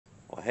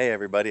Well, hey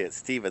everybody, it's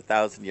Steve,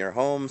 1,000-Year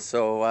Home.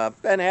 So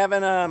been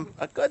having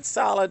a good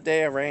solid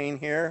day of rain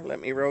here.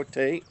 Let me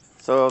rotate.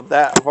 So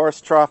that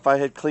horse trough I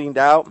had cleaned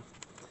out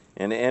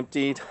and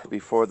emptied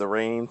before the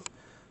rain.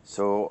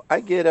 So I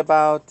get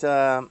about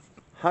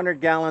 100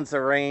 gallons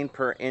of rain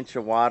per inch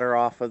of water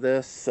off of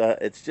this.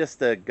 It's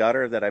just a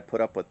gutter that I put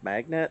up with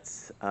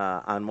magnets.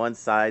 On one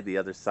side, the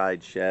other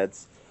side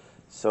sheds.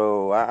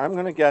 So I'm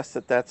going to guess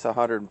that that's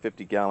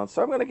 150 gallons.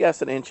 So I'm going to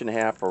guess an inch and a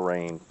half of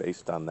rain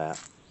based on that.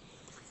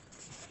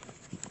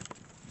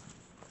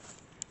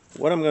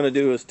 What I'm going to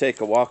do is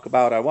take a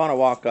walkabout. I want to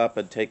walk up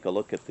and take a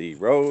look at the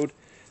road.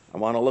 I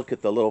want to look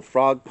at the little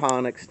frog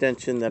pond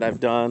extension that I've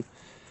done,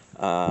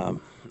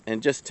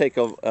 and just take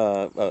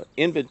a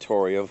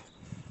inventory of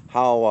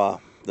how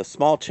the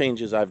small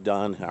changes I've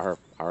done are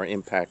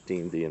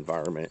impacting the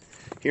environment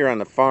here on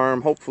the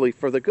farm, hopefully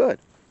for the good.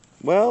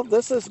 Well,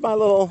 this is my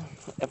little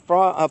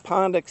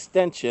pond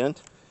extension,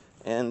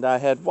 and I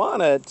had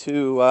wanted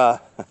to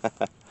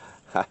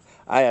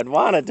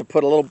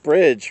put a little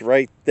bridge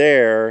right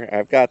there.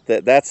 I've got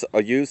that's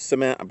a used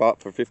cement I bought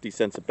for 50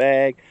 cents a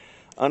bag.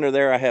 Under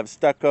there I have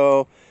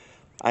stucco.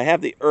 I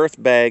have the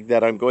earth bag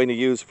that I'm going to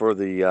use for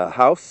the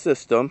house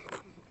system.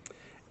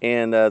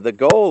 And the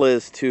goal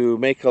is to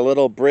make a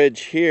little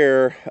bridge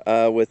here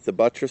with the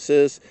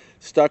buttresses,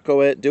 stucco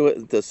it, do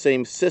it the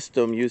same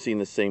system using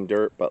the same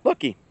dirt. But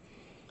looky,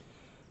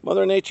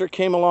 Mother Nature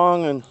came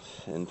along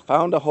and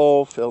found a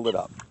hole, filled it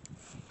up.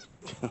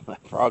 My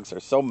frogs are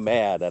so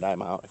mad that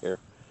I'm out here.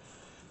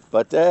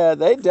 But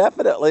they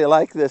definitely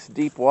like this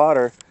deep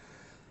water.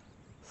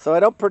 So I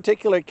don't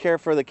particularly care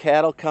for the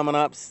cattle coming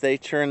up. They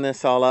churn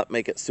this all up,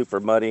 make it super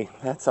muddy.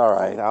 That's all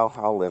right.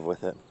 I'll live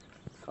with it.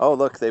 Oh,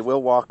 look, they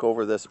will walk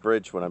over this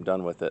bridge when I'm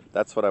done with it.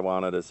 That's what I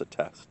wanted as a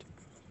test.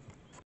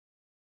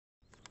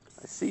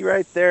 I see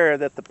right there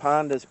that the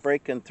pond is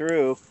breaking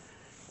through.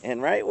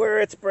 And right where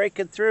it's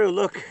breaking through,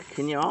 look,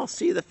 can you all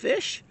see the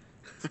fish?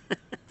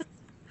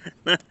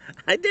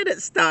 I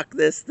didn't stock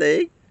this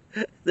thing.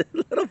 The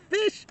little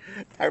fish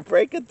are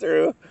breaking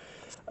through.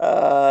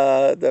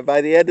 By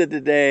the end of the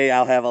day,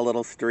 I'll have a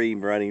little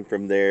stream running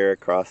from there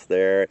across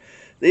there.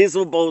 These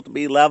will both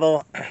be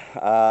level.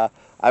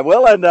 I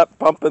will end up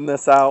pumping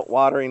this out,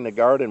 watering the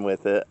garden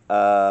with it,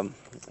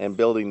 and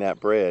building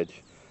that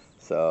bridge.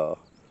 So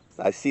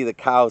I see the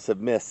cows have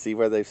missed. See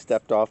where they've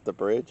stepped off the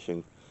bridge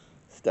and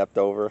stepped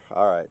over?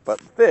 All right, but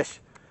fish,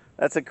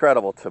 that's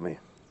incredible to me.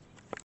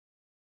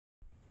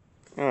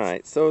 All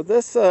right, so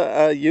this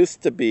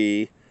used to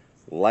be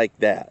like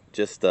that,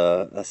 just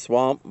a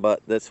swamp,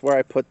 but that's where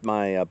I put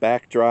my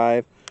back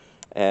drive,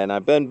 and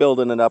I've been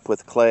building it up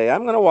with clay.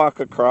 I'm going to walk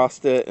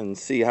across it and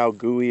see how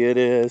gooey it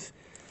is.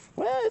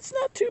 Well, it's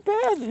not too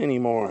bad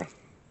anymore.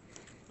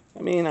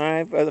 I mean,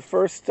 the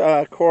first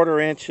quarter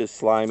inch is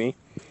slimy.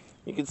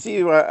 You can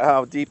see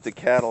how deep the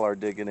cattle are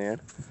digging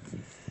in.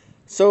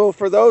 So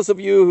for those of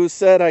you who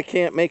said I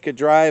can't make a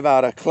drive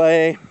out of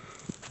clay,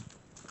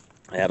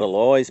 that'll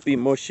always be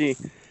mushy.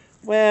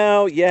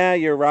 Well, yeah,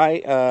 you're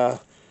right.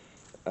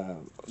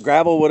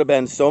 Gravel would have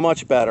been so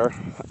much better,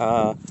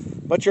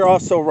 but you're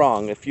also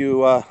wrong. If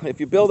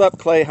you build up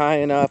clay high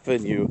enough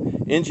and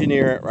you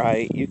engineer it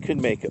right, you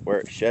can make it where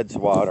it sheds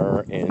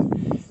water.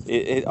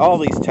 And all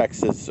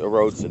these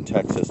roads in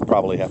Texas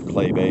probably have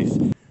clay base.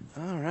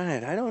 All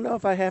right, I don't know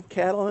if I have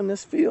cattle in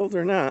this field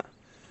or not.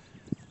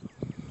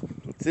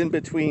 It's in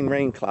between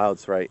rain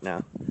clouds right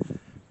now.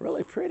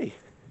 Really pretty.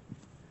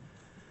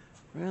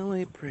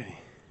 Really pretty.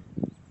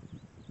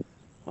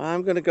 Well,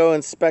 I'm going to go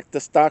inspect the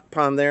stock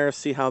pond there,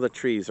 see how the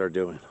trees are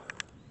doing.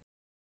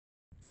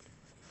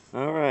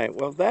 All right,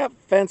 well, that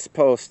fence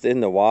post in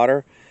the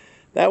water,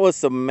 that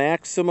was the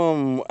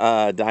maximum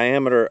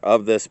diameter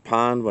of this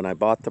pond when I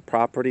bought the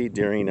property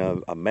during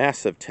a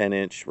massive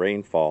 10-inch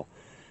rainfall.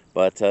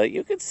 But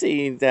you can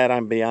see that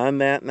I'm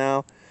beyond that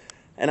now.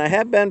 And I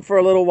have been for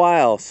a little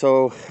while.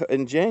 So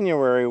in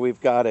January, we've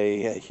got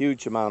a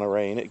huge amount of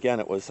rain. Again,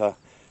 it was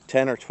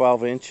 10 or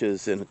 12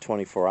 inches in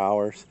 24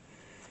 hours.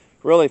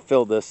 Really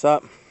filled this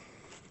up.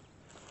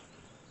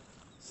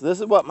 So this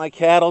is what my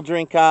cattle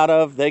drink out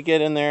of. They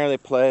get in there, they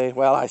play.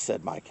 Well, I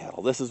said my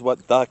cattle. This is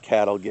what the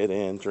cattle get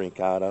in, drink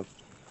out of.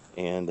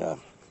 And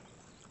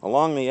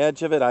along the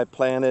edge of it, I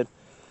planted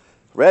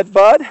red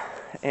bud,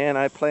 and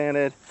I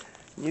planted,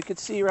 you can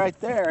see right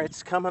there,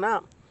 it's coming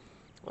up.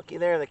 Looky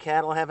there, the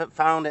cattle haven't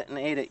found it and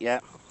ate it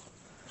yet.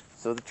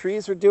 So the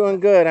trees are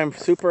doing good. I'm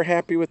super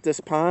happy with this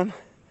pond.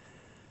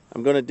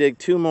 I'm going to dig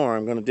 2 more.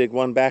 I'm going to dig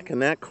one back in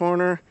that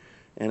corner,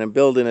 and I'm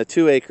building a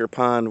 2-acre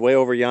pond way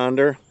over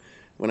yonder.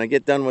 When I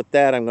get done with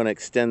that, I'm going to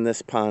extend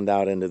this pond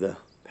out into the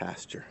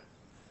pasture.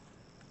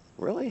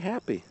 Really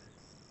happy.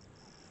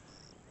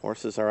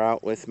 Horses are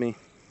out with me.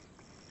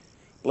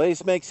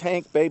 Blaze makes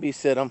Hank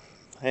babysit them.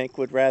 Hank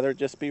would rather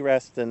just be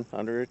resting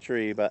under a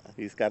tree, but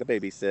he's got to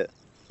babysit.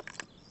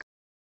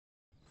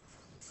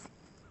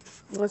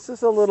 This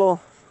is a little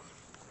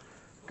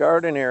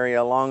garden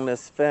area along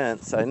this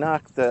fence.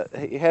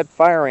 He had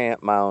fire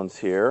ant mounds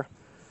here,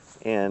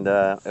 and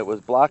it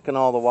was blocking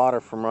all the water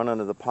from running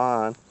to the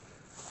pond.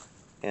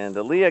 And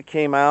Leah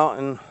came out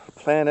and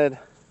planted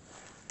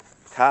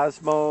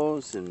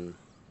cosmos and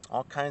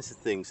all kinds of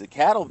things. The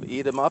cattle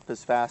eat them up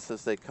as fast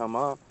as they come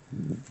up.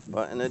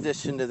 But in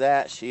addition to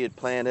that, she had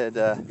planted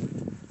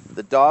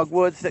the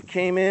dogwoods that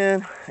came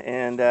in,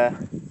 and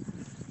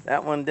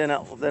that one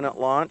didn't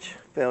launch.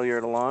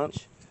 Failure to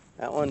launch.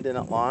 That one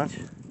didn't launch.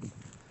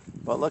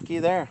 But looky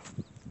there.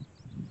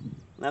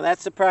 Now that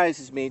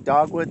surprises me.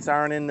 Dogwoods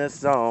aren't in this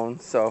zone,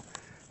 so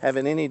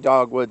having any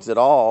dogwoods at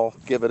all,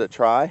 give it a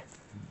try.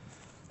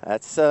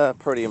 That's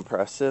pretty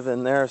impressive.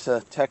 And there's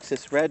a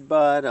Texas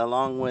redbud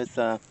along with,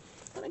 I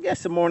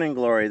guess, a morning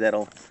glory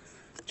that'll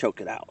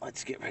choke it out.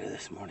 Let's get rid of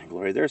this morning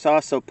glory. There's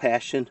also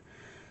passion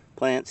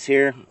plants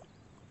here.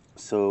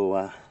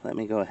 So let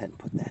me go ahead and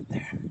put that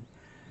there.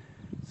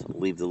 So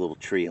leave the little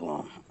tree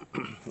alone.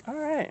 All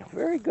right,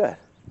 very good.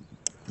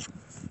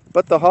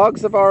 But the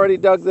hogs have already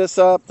dug this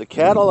up. The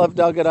cattle have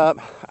dug it up.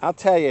 I'll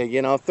tell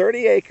you,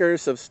 30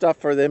 acres of stuff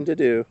for them to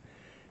do.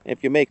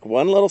 If you make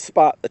one little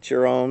spot that's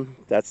your own,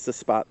 that's the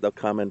spot they'll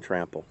come and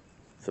trample.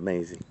 It's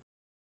amazing.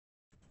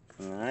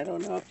 I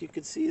don't know if you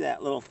could see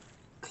that little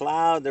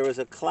cloud. There was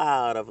a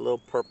cloud of little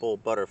purple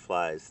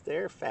butterflies.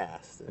 They're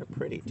fast. They're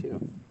pretty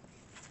too.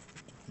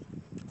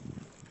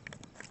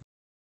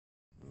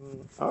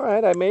 All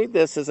right, I made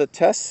this as a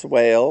test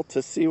swale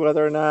to see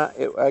whether or not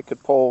I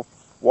could pull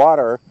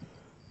water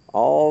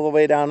all the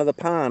way down to the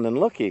pond. And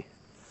looky,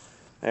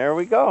 there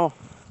we go.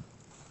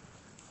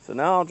 So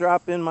now I'll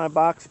drop in my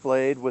box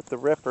blade with the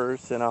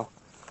rippers, and I'll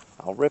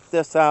rip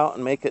this out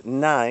and make it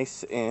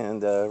nice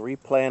and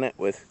replant it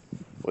with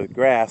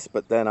grass.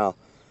 But then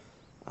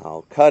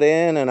I'll cut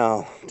in and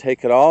I'll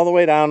take it all the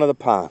way down to the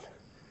pond.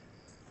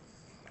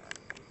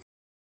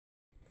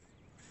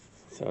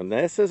 So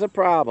this is a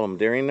problem.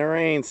 During the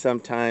rain,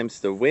 sometimes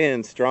the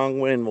wind, strong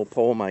wind, will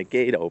pull my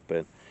gate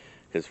open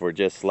because we're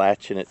just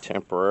latching it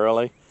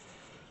temporarily,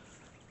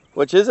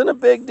 which isn't a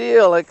big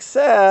deal,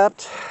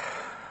 except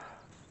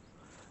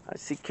I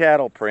see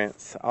cattle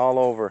prints all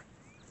over.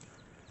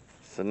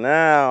 So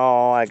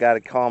now I got to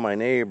call my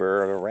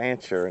neighbor or the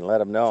rancher and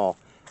let him know.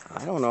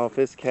 I don't know if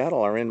his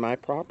cattle are in my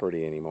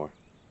property anymore.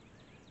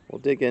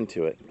 We'll dig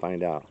into it and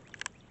find out.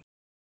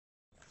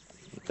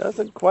 It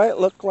doesn't quite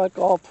look like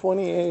all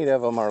 28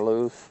 of them are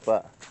loose,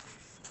 but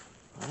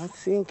I'm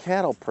seeing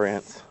cattle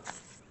prints.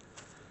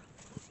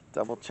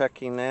 Double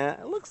checking that.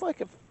 It looks like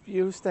it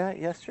used that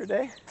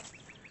yesterday.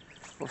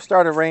 It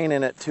started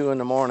raining at 2 in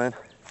the morning.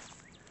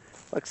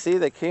 Look, see,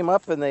 they came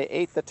up and they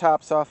ate the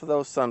tops off of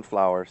those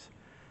sunflowers.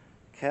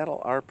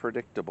 Cattle are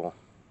predictable.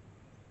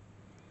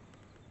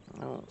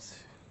 I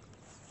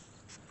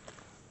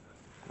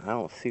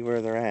don't see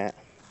where they're at.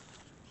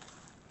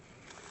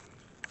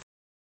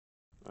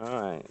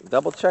 Alright,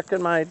 double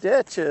checking my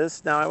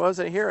ditches. Now I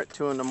wasn't here at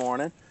 2 in the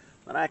morning,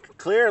 but I can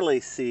clearly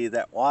see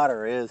that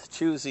water is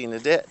choosing the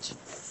ditch.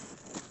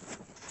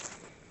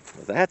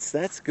 Well,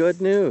 that's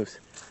good news.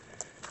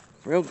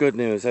 Real good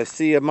news. I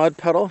see a mud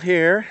puddle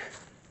here.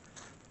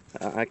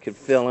 I could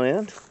fill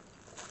in.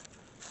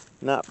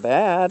 Not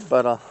bad,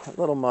 but a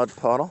little mud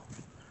puddle.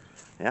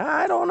 Yeah,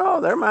 I don't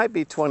know. There might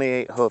be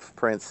 28 hoof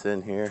prints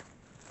in here.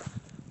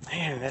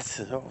 Man, that's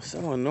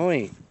so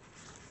annoying.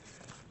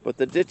 But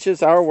the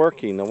ditches are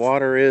working. The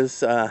water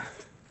is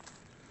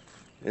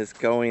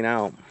going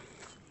out.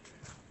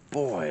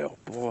 Boy, oh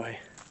boy.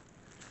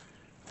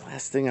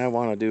 Last thing I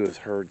want to do is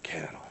herd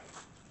cattle.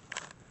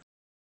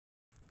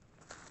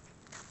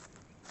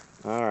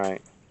 All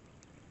right.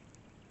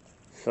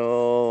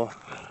 So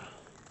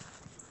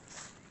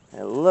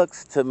it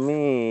looks to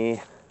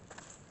me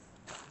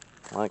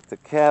like the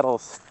cattle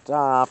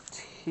stopped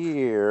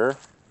here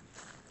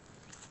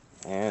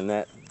and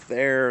that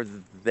they're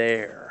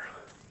there.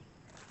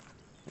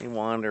 Let me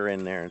wander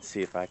in there and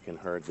see if I can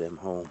herd them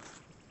home.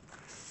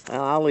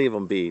 Well, I'll leave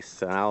them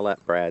beasts, and I'll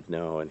let Brad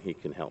know, and he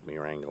can help me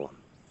wrangle them.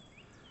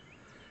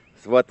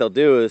 So what they'll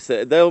do is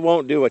they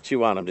won't do what you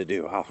want them to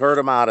do. I'll herd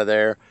them out of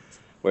there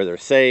where they're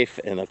safe,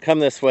 and they'll come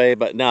this way,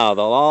 but no,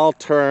 they'll all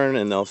turn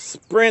and they'll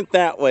sprint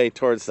that way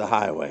towards the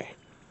highway.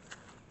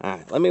 All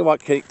right, let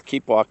me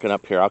keep walking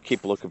up here. I'll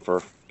keep looking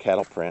for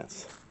cattle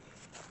prints,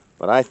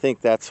 but I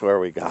think that's where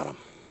we got them.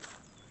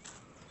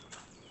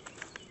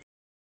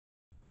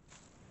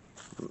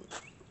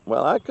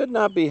 Well, I could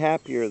not be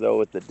happier, though,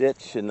 with the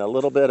ditch and a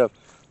little bit of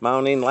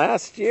mounding.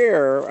 Last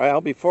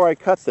year, before I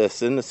cut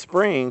this, in the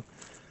spring,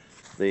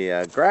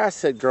 the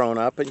grass had grown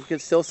up, and you can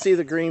still see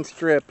the green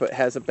strip, but it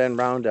hasn't been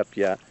round up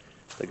yet.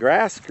 The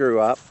grass grew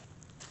up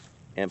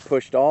and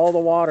pushed all the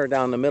water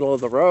down the middle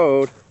of the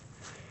road,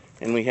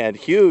 and we had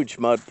huge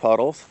mud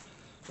puddles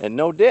and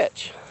no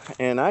ditch.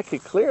 And I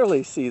could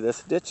clearly see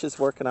this ditch is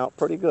working out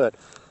pretty good.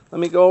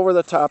 Let me go over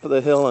the top of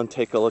the hill and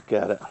take a look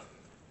at it.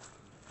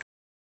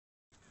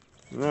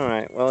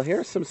 Alright, well,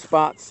 here's some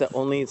spots that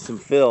will need some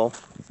fill.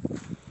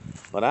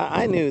 But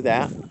I knew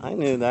that. I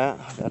knew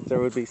that there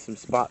would be some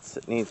spots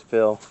that need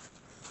fill.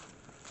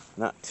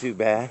 Not too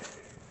bad.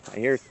 I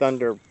hear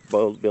thunder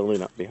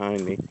building up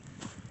behind me.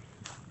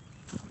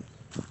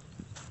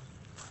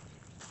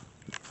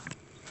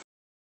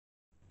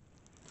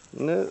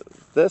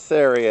 This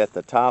area at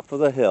the top of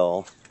the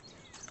hill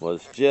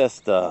was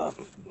just a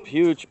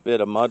huge bit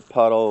of mud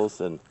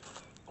puddles and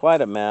quite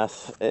a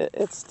mess.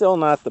 It's still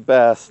not the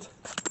best,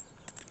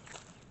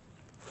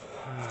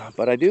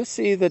 but I do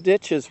see the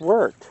ditches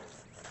worked.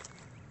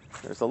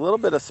 There's a little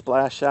bit of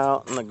splash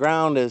out, and the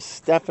ground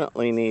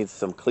definitely needs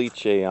some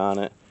cliche on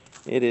it.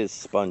 It is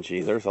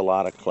spongy. There's a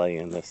lot of clay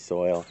in this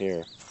soil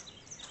here.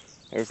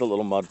 There's a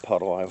little mud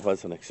puddle I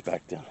wasn't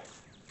expecting.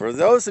 For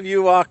those of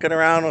you walking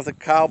around with a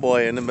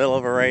cowboy in the middle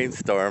of a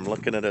rainstorm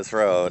looking at this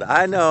road,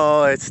 I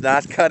know it's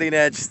not cutting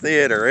edge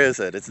theater, is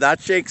it? It's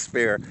not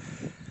Shakespeare.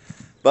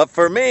 But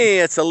for me,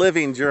 it's a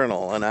living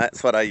journal, and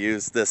that's what I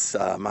use this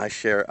my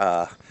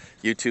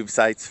YouTube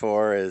sites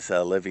for, is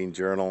a living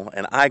journal.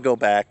 And I go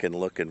back and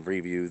look and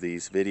review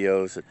these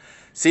videos and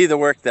see the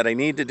work that I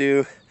need to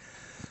do,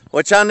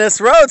 which on this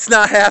road's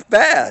not half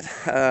bad.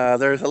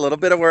 There's a little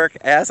bit of work,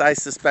 as I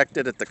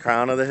suspected, at the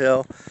crown of the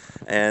hill,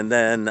 and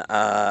then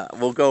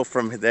we'll go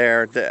from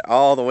there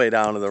all the way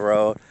down to the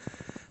road.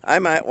 I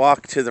might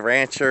walk to the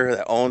rancher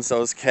that owns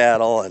those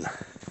cattle and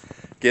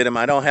get them.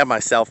 I don't have my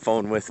cell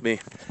phone with me.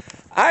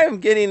 I am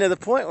getting to the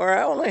point where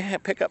I only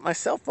pick up my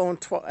cell phone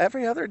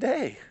every other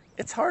day.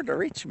 It's hard to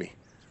reach me.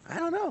 I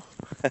don't know.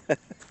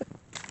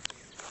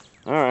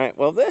 All right,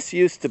 well, this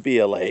used to be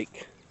a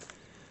lake,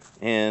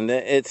 and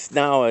it's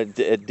now a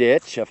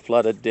ditch, a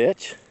flooded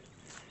ditch.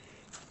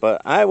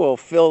 But I will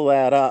fill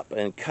that up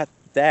and cut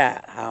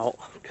that out,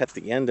 cut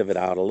the end of it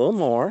out a little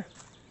more,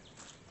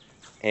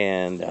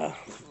 and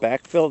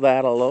backfill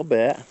that a little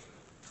bit,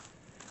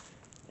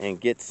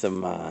 and get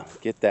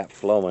that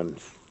flowing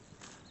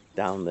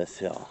down this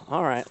hill.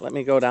 All right, let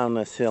me go down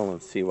this hill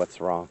and see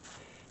what's wrong.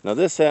 Now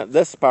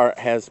this part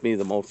has me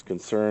the most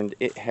concerned.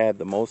 It had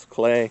the most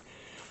clay.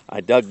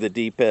 I dug the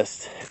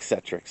deepest,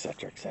 etc.,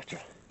 etc., etc.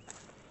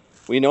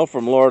 We know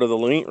from Lord of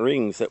the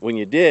Rings that when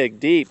you dig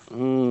deep,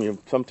 you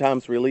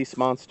sometimes release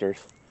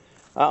monsters.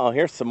 Uh-oh,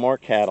 here's some more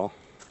cattle.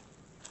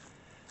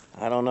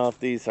 I don't know if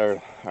these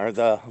are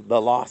the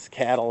lost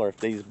cattle or if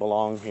these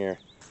belong here.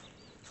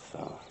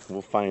 So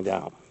we'll find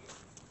out.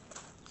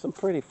 Some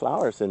pretty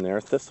flowers in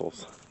there,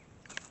 thistles.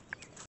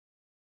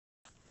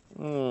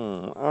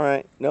 All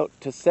right, note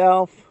to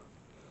self,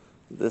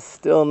 this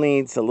still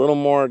needs a little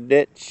more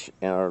ditch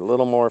or a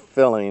little more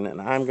filling, and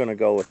I'm going to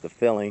go with the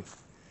filling.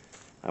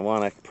 I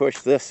want to push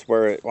this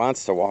where it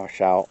wants to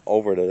wash out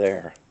over to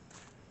there.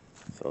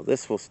 So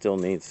this will still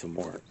need some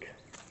work.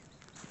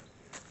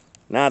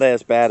 Not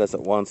as bad as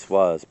it once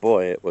was.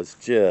 Boy, it was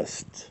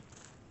just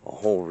a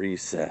whole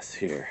recess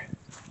here.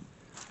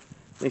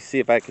 Let me see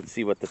if I can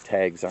see what the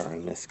tags are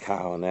on this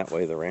cow, and that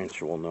way the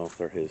rancher will know if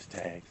they're his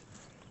tags.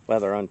 Well,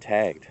 they're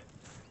untagged,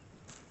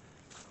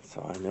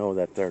 so I know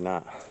that they're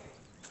not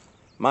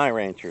my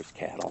rancher's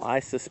cattle. I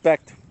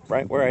suspect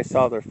right where I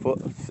saw their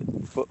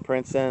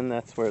footprints in,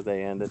 that's where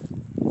they ended.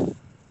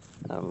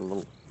 A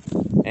little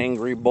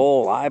angry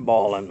bull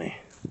eyeballing me.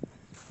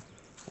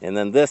 And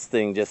then this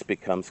thing just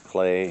becomes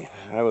clay.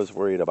 I was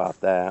worried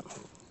about that.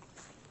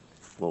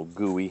 A little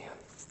gooey.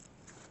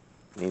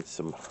 Needs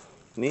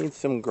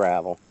some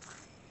gravel.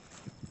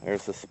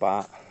 There's the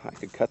spot. I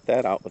could cut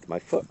that out with my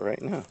foot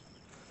right now.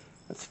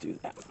 Let's do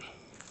that.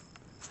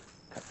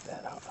 Cut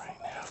that out right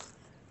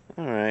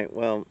now. All right,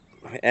 well,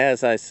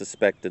 as I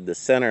suspected, the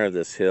center of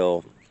this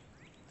hill,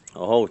 the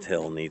whole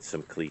hill needs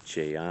some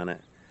cliche on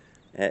it.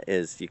 That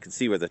is, you can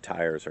see where the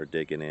tires are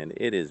digging in.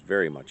 It is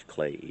very much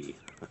clay-y.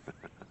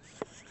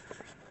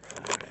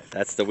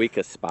 That's the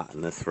weakest spot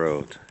in this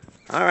road.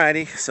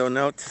 Alrighty, so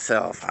note to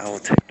self, I will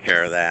take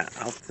care of that.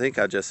 I think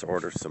I'll just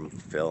order some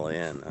fill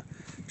in, a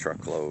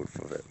truckload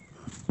of it.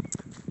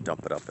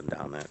 Dump it up and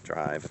down that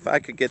drive. If I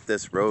could get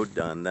this road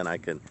done, then I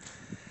can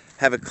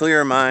have a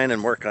clear mind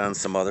and work on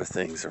some other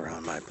things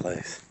around my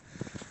place.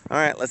 All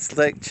right, let's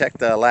check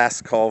the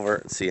last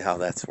culvert and see how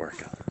that's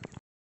working.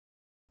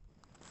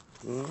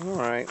 All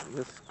right,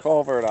 this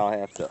culvert, I'll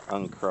have to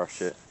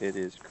uncrush it. It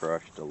is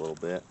crushed a little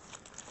bit.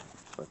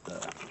 But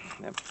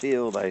that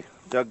field, I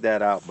dug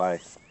that out by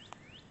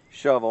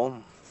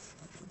shovel.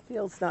 The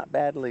field's not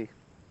badly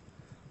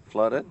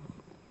flooded.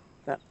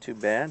 Not too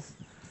bad.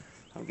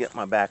 I'll get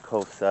my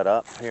backhoe set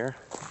up here.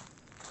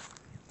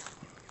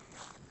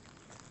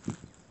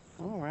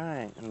 All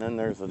right, and then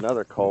there's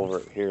another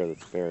culvert here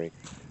that's buried.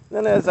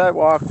 Then as I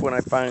walk, when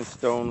I find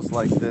stones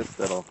like this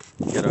that'll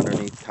get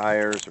underneath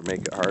tires or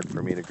make it hard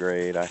for me to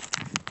grade, I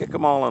kick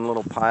them all in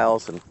little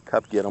piles and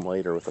get them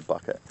later with a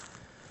bucket.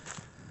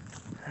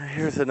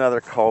 Here's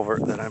another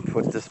culvert that I'm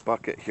put this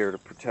bucket here to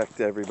protect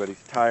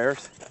everybody's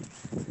tires.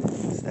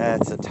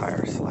 That's a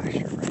tire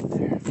slasher right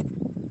there.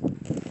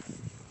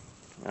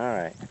 All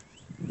right.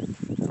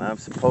 And I'm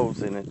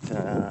supposing it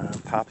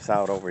pops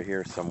out over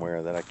here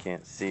somewhere that I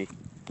can't see.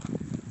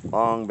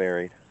 Long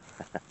buried.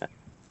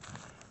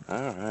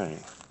 All right.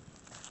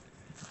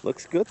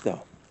 Looks good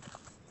though.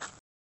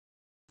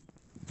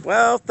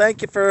 Well,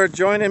 thank you for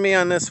joining me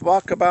on this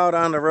walkabout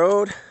on the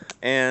road,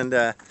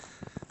 and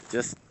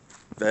just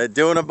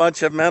doing a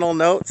bunch of mental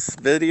notes,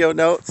 video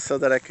notes, so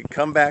that I could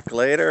come back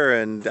later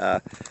and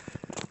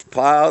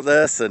plow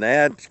this and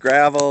add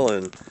gravel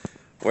and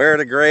where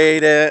to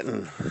grade it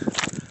and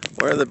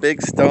where the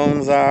big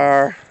stones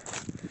are.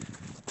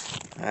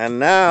 And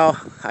now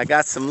I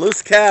got some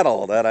loose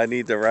cattle that I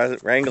need to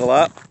wrangle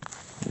up.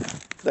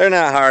 They're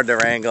not hard to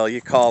wrangle.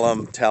 You call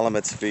them, tell them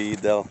it's feed,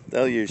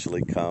 they'll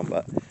usually come,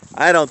 but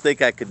I don't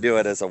think I could do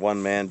it as a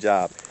one-man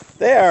job.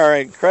 They are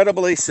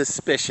incredibly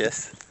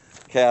suspicious,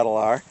 cattle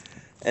are,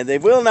 and they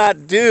will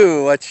not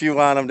do what you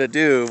want them to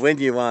do when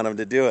you want them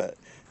to do it.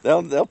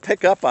 They'll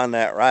pick up on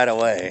that right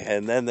away,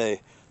 and then they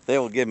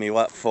will give me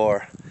what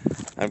for.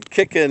 I'm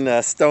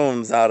kicking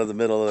stones out of the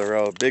middle of the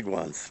road, big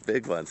ones,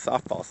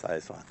 softball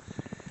size one.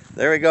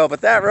 There we go,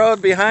 but that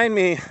road behind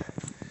me,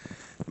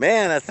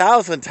 man,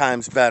 1,000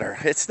 times better.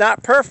 It's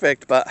not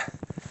perfect, but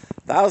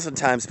 1,000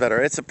 times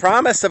better. It's a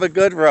promise of a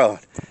good road.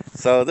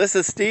 So this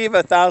is Steve,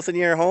 1,000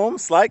 Year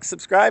Homes. Like,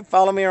 subscribe,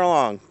 follow me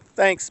along.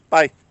 Thanks,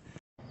 bye.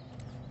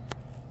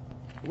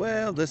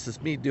 Well, this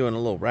is me doing a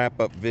little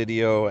wrap-up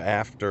video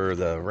after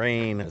the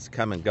rain has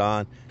come and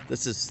gone.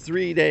 This is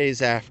 3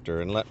 days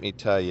after, and let me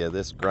tell you,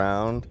 this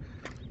ground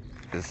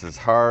is as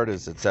hard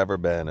as it's ever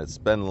been. It's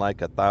been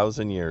like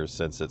 1,000 years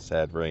since it's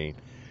had rain.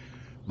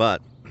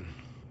 But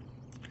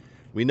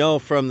we know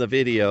from the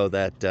video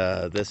that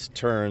this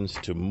turns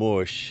to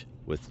mush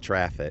with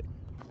traffic.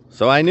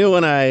 So I knew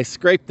when I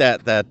scraped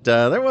that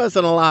there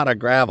wasn't a lot of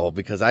gravel,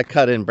 because I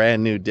cut in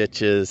brand new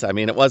ditches. I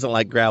mean, it wasn't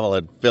like gravel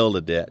had filled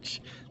a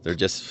ditch. There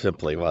just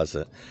simply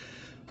wasn't.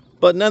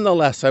 But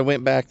nonetheless, I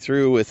went back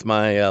through with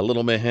my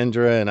little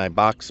Mahindra and I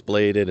box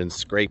bladed and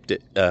scraped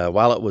it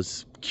while it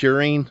was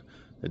curing.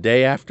 The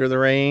day after the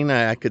rain,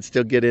 I could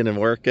still get in and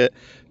work it.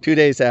 2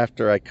 days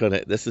after, I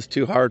couldn't. This is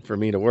too hard for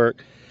me to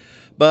work.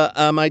 But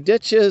my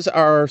ditches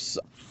are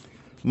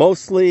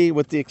mostly,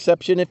 with the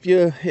exception, if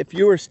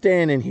you were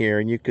standing here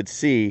and you could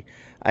see,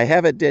 I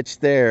have a ditch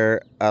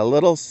there, a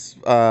little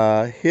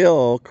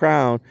hill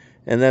crown,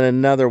 and then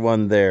another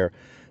one there.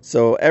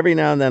 So every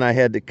now and then I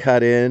had to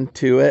cut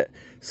into it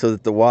so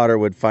that the water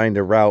would find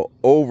a route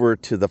over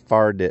to the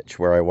far ditch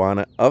where I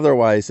want it.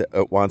 Otherwise,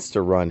 it wants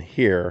to run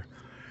here.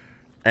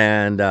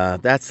 And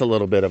that's a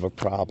little bit of a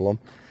problem.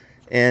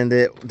 And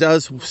it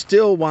does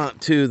still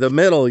want to, the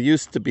middle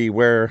used to be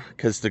where,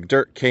 because the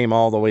dirt came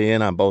all the way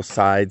in on both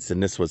sides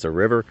and this was a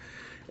river.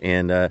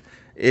 And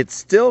it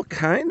still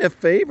kind of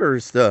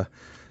favors the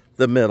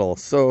middle.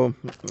 So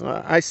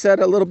I said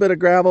a little bit of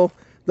gravel.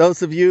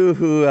 Those of you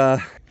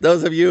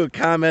who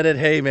commented,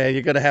 hey man,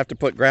 you're gonna have to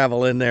put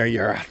gravel in there,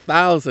 you're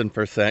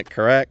 1,000%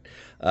 correct.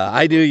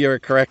 I knew you were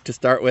correct to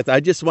start with. I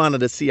just wanted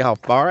to see how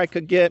far I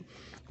could get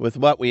with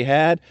what we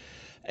had.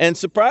 And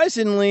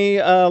surprisingly,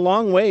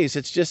 long ways.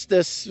 It's just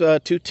this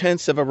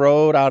 2/10 of a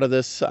road out of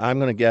this, I'm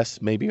gonna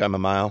guess maybe I'm a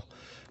mile,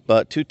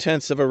 but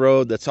 2/10 of a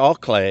road that's all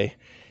clay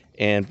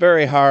and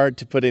very hard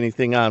to put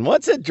anything on.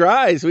 Once it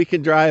dries, we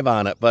can drive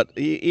on it, but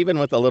even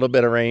with a little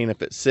bit of rain,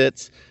 if it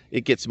sits,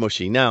 it gets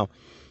mushy. Now,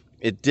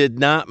 it did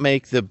not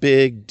make the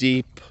big,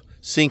 deep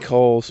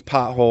sinkholes,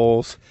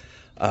 potholes.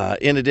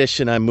 In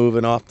addition, I'm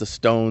moving off the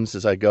stones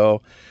as I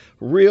go.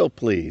 Real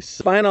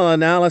pleased. Final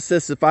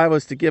analysis, if I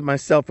was to give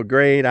myself a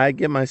grade, I'd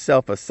give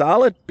myself a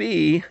solid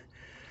B.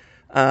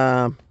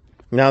 Now,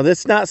 this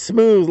is not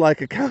smooth like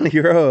a county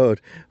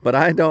road, but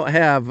I don't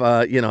have,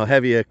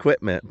 heavy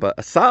equipment. But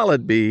a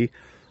solid B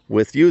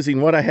with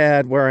using what I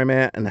had, where I'm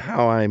at, and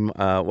how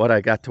what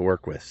I got to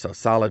work with. So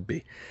solid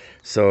B.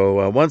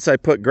 So once I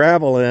put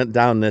gravel in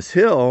down this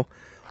hill,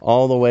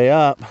 all the way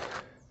up,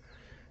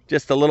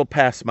 just a little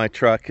past my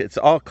truck, it's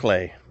all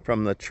clay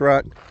from the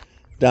truck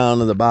down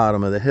to the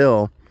bottom of the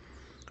hill.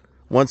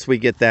 Once we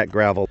get that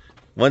gravel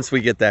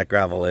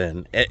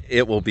in,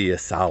 it will be a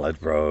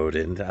solid road,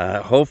 and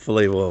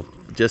hopefully we'll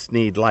just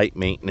need light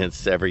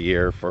maintenance every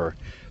year for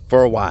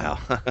a while.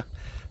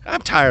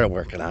 I'm tired of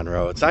working on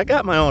roads. I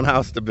got my own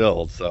house to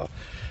build, so.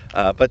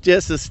 But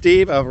just as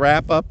Steve, a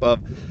wrap up of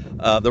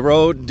the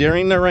road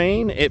during the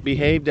rain, it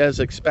behaved as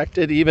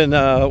expected. Even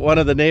one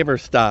of the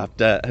neighbors stopped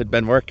that had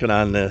been working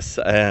on this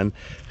and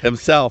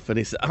himself, and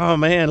he said, oh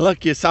man,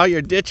 look, you saw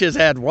your ditches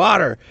had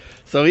water.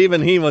 So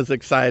even he was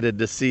excited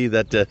to see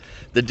that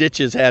the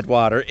ditches had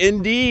water.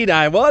 Indeed,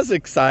 I was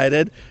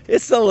excited.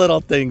 It's the little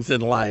things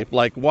in life,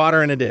 like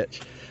water in a ditch.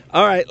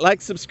 All right,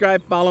 like,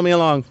 subscribe, follow me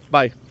along.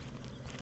 Bye.